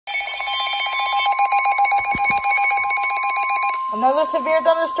Another severe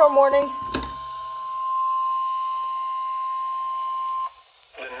thunderstorm warning.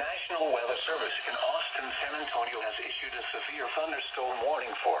 The National Weather Service in Austin, San Antonio has issued a severe thunderstorm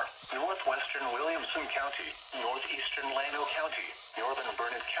warning for northwestern Williamson County, northeastern Llano County, northern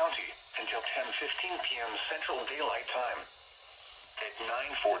Burnett County until 10:15 p.m. Central Daylight Time. At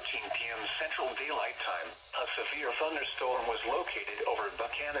 9:14 p.m. Central Daylight Time, a severe thunderstorm was located over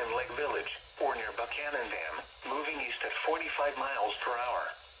Buchanan Lake Village, or near Buchanan Dam, moving east at 45 miles per hour.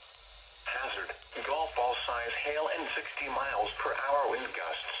 Hazard, golf ball size hail and 60 miles per hour wind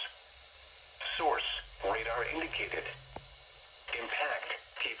gusts. Source, radar indicated. Impact,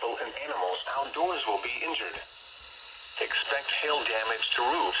 people and animals outdoors will be injured. Expect hail damage to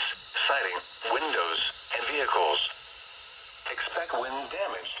roofs, siding, windows, and vehicles. Expect wind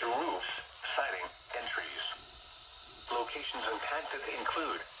damage to roofs, siding, and trees. Locations impacted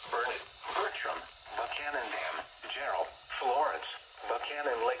include Burnett, Bertram, Buchanan Dam, Gerald, Florence,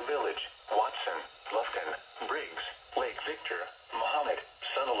 Buchanan Lake Village, Watson, Lufkin, Briggs, Lake Victor, Mahomet,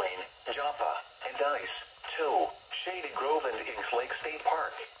 Sunny Lane, Joppa, and Dice, Toe, Shady Grove, and Inks Lake State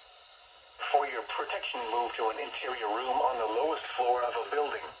Park. For your protection, move to an interior room on the lowest floor of a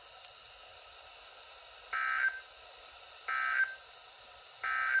building.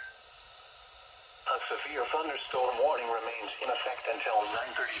 A severe thunderstorm warning remains in effect until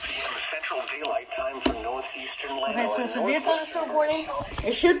 9:30 p.m. Central Daylight Time for northeastern Llano. Okay, so severe thunderstorm warning.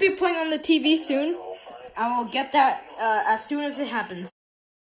 It should be playing on the TV soon. I will get that as soon as it happens.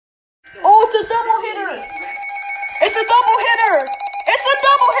 Oh, it's a double hitter! It's a double hitter! It's a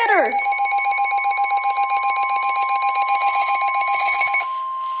double hitter!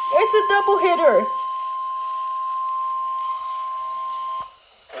 It's a double hitter!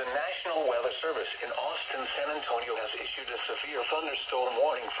 The National Weather Service in Austin, San Antonio has issued a severe thunderstorm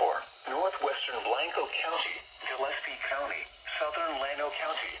warning for northwestern Blanco County, Gillespie County, southern Llano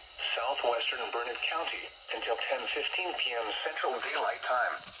County, southwestern Burnett County until 10:15 p.m. Central Daylight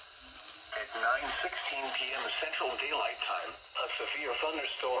Time. At 9:16 p.m. Central Daylight Time, a severe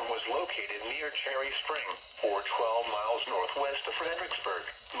thunderstorm was located near Cherry Spring, or 12 miles northwest of Fredericksburg,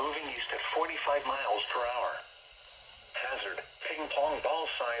 moving east at 45 miles per hour. Hazard, ping pong ball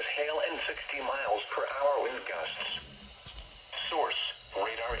size hail and 60 miles per hour wind gusts. Source,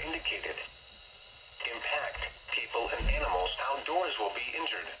 radar indicated. Impact, people and animals outdoors will be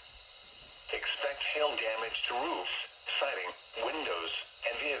injured. Expect hail damage to roofs, siding, windows,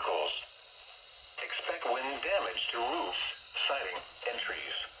 and vehicles. Expect wind damage to roofs, siding, and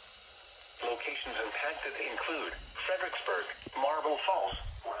trees. Locations impacted include Fredericksburg, Marble Falls,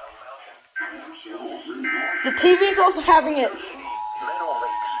 Round Mountain. The TV is also having it. Meadow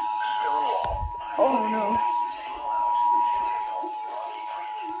Lakes, Stonewall. Oh no.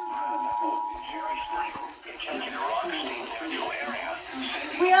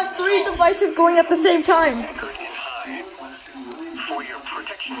 We have 3 devices going at the same time. For your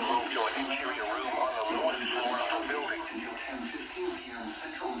protection, move to an interior room on the lowest floor of the building.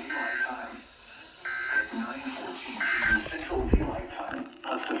 Central Daylight Time. At 9:14 p.m. Central Daylight Time,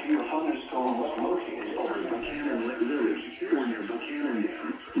 a severe thunderstorm was located over Buchanan Lake Village, or near Buchanan Dam,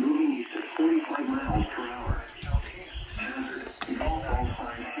 moving east at 45 miles per hour. Hazard, golf ball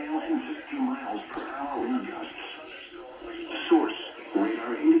size hail and 60 miles per hour wind gusts. Source,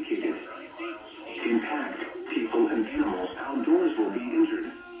 radar indicated. Impact, people and animals outdoors will be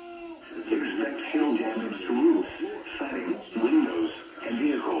injured. Expect hail damage to roofs, siding, windows, and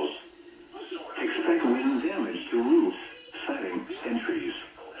vehicles. Expect wind damage to roofs, siding, and trees.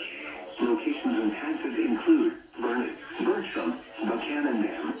 Locations impacted include Burnett, Bertram, Buchanan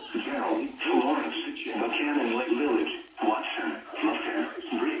Dam, Gerald, Florence, Buchanan Lake Village, Watson, Lufkin,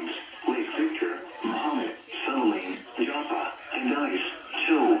 Briggs, Lake Victor, Mahomet, Sunny Lane, Joppa, and Dice,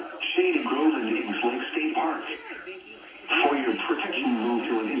 Toe, Shady Grove, and Inks Lake State Park. For your protection, move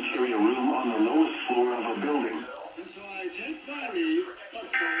to an interior room on the lowest floor of a building.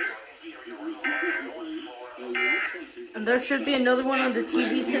 And there should be another one on the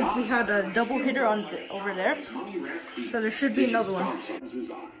TV since we had a double hitter on over there. So there should be another one.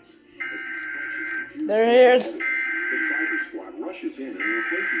 There it is. The cyber squad rushes in and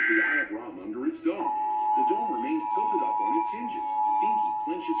replaces the Eye of Ram under its dome. The dome remains tilted up on its hinges. Pinky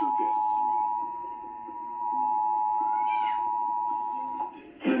clenches her fists.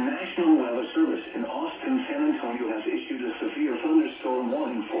 The National Weather Service in Austin, San Antonio has issued a severe thunderstorm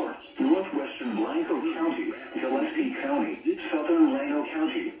warning for northwestern Blanco County, Gillespie County, southern Llano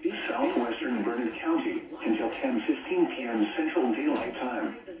County, southwestern Burnett County until 10:15 p.m. Central Daylight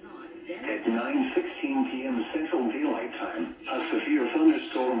Time. At 9:16 p.m. Central Daylight Time, a severe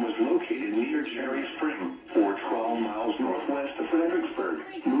thunderstorm was located located near Cherry Spring, or 12 miles northwest of Fredericksburg,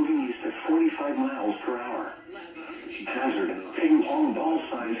 moving east at 45 miles per hour. Hazard, ping pong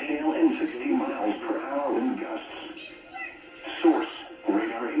ball-sized hail and 60 miles per hour wind gusts. Source,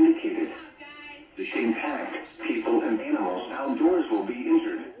 radar indicated. Impact, people and animals outdoors will be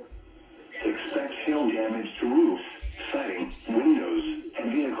injured. Expect hail damage to roofs, siding, windows,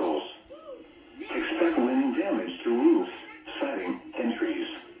 and vehicles. Expect wind damage to roofs, siding, and trees.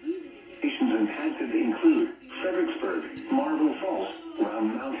 Stations impacted include Fredericksburg, Marble Falls,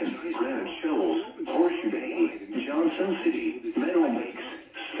 Round Mountain, Granite Shoals, Horseshoe Bay, Johnson City, Meadow Lakes,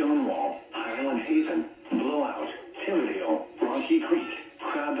 Stonewall, Highland Haven, Blowout, Timmerdale, Rocky Creek,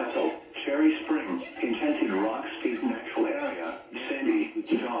 Crabapple, Cherry Spring, Enchanted Rock State Natural Area, Sandy,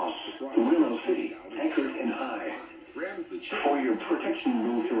 Doss, Willow City, Eckerd, and High. For your protection,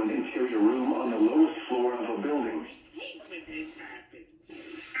 move to an interior room on the lowest floor of a building.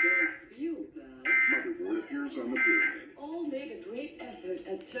 Motherboard appears on the pyramid. All made a great effort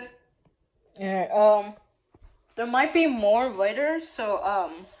at Yeah, there might be more later, so,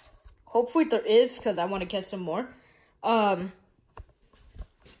 hopefully there is, because I want to get some more. I'll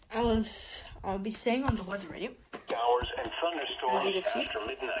be staying on the weather radio. Showers and thunderstorms after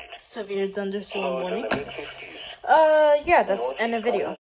midnight. Severe thunderstorm Lows in warning. the mid-50s. Yeah, that's end of video.